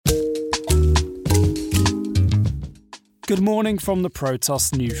Good morning from the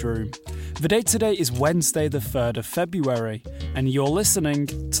Protos newsroom. The date today is Wednesday the 3rd of February, and you're listening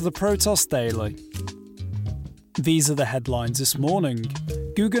to the Protos Daily. These are the headlines this morning.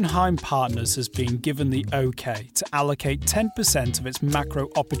 Guggenheim Partners has been given the OK to allocate 10% of its Macro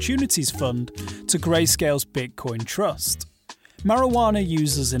Opportunities Fund to Grayscale's Bitcoin Trust. Marijuana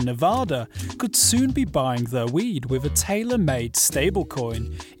users in Nevada could soon be buying their weed with a tailor-made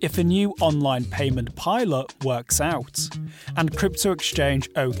stablecoin if a new online payment pilot works out. And crypto exchange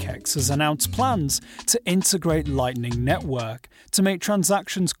OKEX has announced plans to integrate Lightning Network to make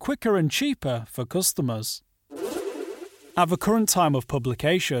transactions quicker and cheaper for customers. At the current time of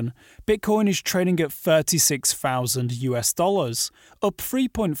publication, Bitcoin is trading at $36,000 US, up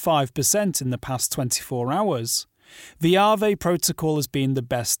 3.5% in the past 24 hours. The Aave protocol has been the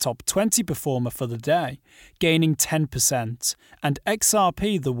best top 20 performer for the day, gaining 10%, and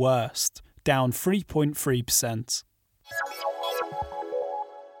XRP the worst, down 3.3%.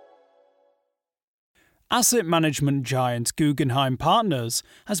 Asset management giant Guggenheim Partners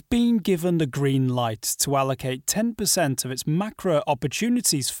has been given the green light to allocate 10% of its Macro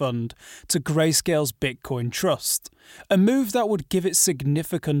Opportunities Fund to Grayscale's Bitcoin Trust, a move that would give it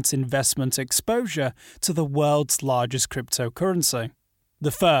significant investment exposure to the world's largest cryptocurrency.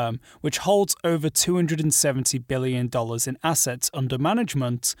 The firm, which holds over $270 billion in assets under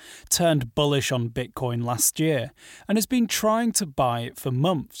management, turned bullish on Bitcoin last year and has been trying to buy it for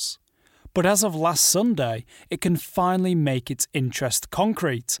months. But as of last Sunday, it can finally make its interest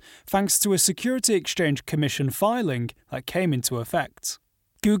concrete, thanks to a Security Exchange Commission filing that came into effect.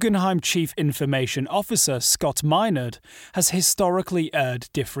 Guggenheim Chief Information Officer Scott Minerd has historically aired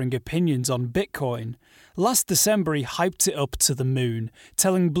differing opinions on Bitcoin. Last December, he hyped it up to the moon,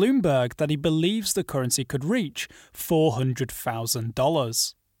 telling Bloomberg that he believes the currency could reach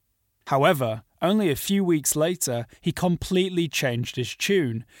 $400,000. However, only a few weeks later, he completely changed his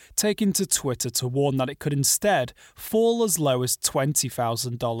tune, taking to Twitter to warn that it could instead fall as low as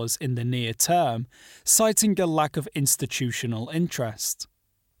 $20,000 in the near term, citing a lack of institutional interest.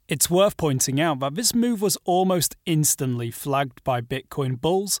 It's worth pointing out that this move was almost instantly flagged by Bitcoin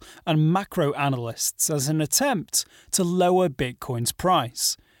bulls and macro analysts as an attempt to lower Bitcoin's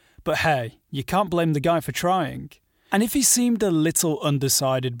price. But hey, you can't blame the guy for trying. And if he seemed a little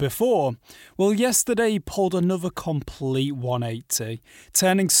undecided before, well, yesterday he pulled another complete 180,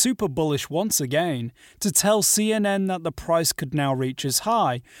 turning super bullish once again to tell CNN that the price could now reach as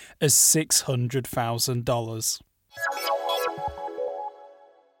high as $600,000.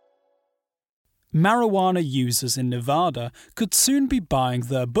 Marijuana users in Nevada could soon be buying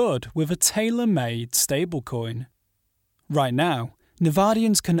their bud with a tailor-made stablecoin. Right now,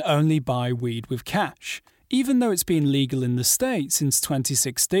 Nevadians can only buy weed with cash, even though it's been legal in the state since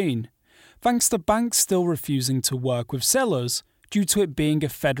 2016, thanks to banks still refusing to work with sellers due to it being a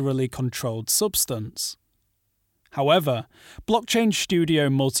federally controlled substance. However, blockchain studio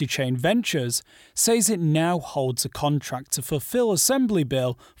Multichain Ventures says it now holds a contract to fulfill Assembly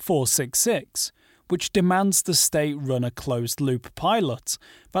Bill 466, which demands the state run a closed-loop pilot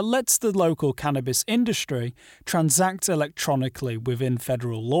that lets the local cannabis industry transact electronically within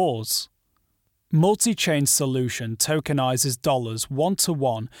federal laws. Multichain Solution tokenizes dollars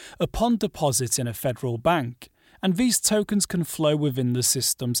one-to-one upon deposit in a federal bank, and these tokens can flow within the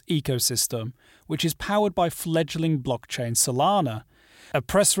system's ecosystem, which is powered by fledgling blockchain Solana. A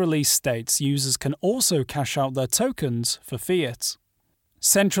press release states users can also cash out their tokens for fiat.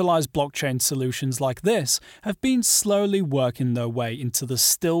 Centralized blockchain solutions like this have been slowly working their way into the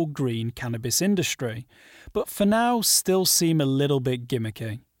still green cannabis industry, but for now still seem a little bit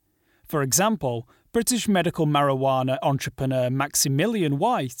gimmicky. For example, British medical marijuana entrepreneur Maximilian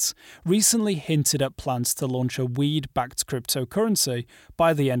White recently hinted at plans to launch a weed-backed cryptocurrency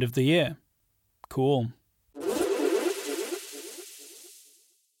by the end of the year. Cool.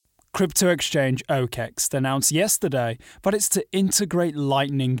 Crypto exchange OKEX announced yesterday that it's to integrate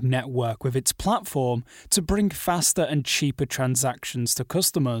Lightning Network with its platform to bring faster and cheaper transactions to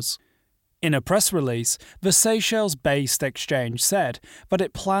customers. In a press release, the Seychelles-based exchange said that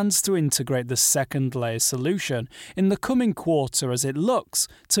it plans to integrate the second-layer solution in the coming quarter as it looks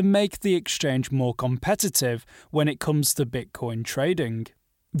to make the exchange more competitive when it comes to Bitcoin trading.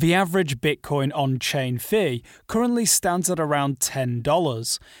 The average Bitcoin on-chain fee currently stands at around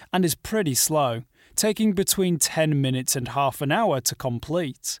 $10 and is pretty slow, taking between 10 minutes and half an hour to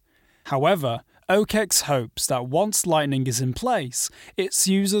complete. However, OKEX hopes that once Lightning is in place, its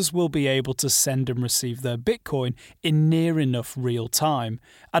users will be able to send and receive their Bitcoin in near enough real time,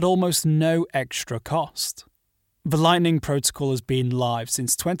 at almost no extra cost. The Lightning Protocol has been live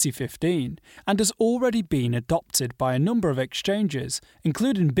since 2015 and has already been adopted by a number of exchanges,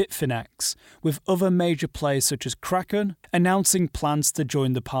 including Bitfinex, with other major players such as Kraken announcing plans to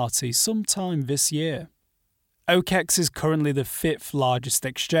join the party sometime this year. OKEX is currently the 5th largest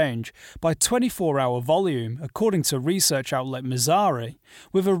exchange by 24-hour volume, according to research outlet Messari,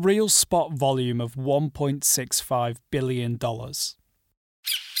 with a real spot volume of $1.65 billion.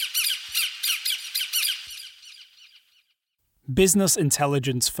 Business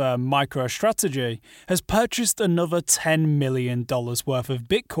intelligence firm MicroStrategy has purchased another $10 million worth of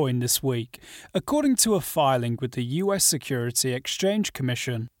Bitcoin this week, according to a filing with the US Security Exchange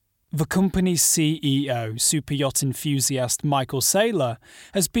Commission. The company's CEO, super yacht enthusiast Michael Saylor,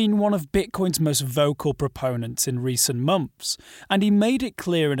 has been one of Bitcoin's most vocal proponents in recent months, and he made it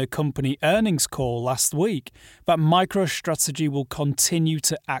clear in a company earnings call last week that MicroStrategy will continue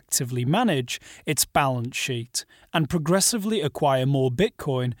to actively manage its balance sheet and progressively acquire more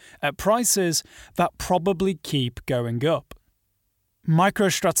Bitcoin at prices that probably keep going up.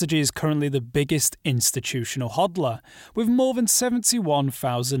 MicroStrategy is currently the biggest institutional hodler, with more than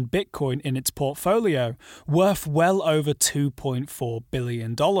 71,000 Bitcoin in its portfolio, worth well over $2.4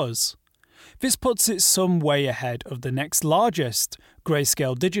 billion. This puts it some way ahead of the next largest,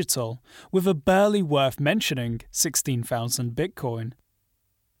 Grayscale Digital, with a barely worth mentioning 16,000 Bitcoin.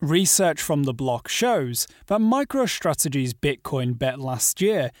 Research from The Block shows that MicroStrategy's Bitcoin bet last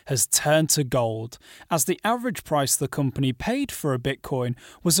year has turned to gold, as the average price the company paid for a Bitcoin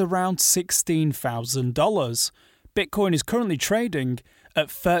was around $16,000. Bitcoin is currently trading at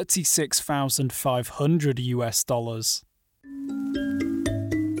 $36,500 US.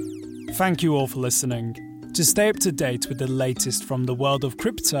 Thank you all for listening. To stay up to date with the latest from the world of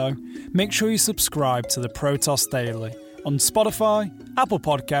crypto, make sure you subscribe to the Protoss Daily on Spotify, Apple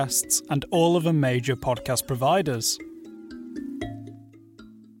Podcasts, and all other major podcast providers.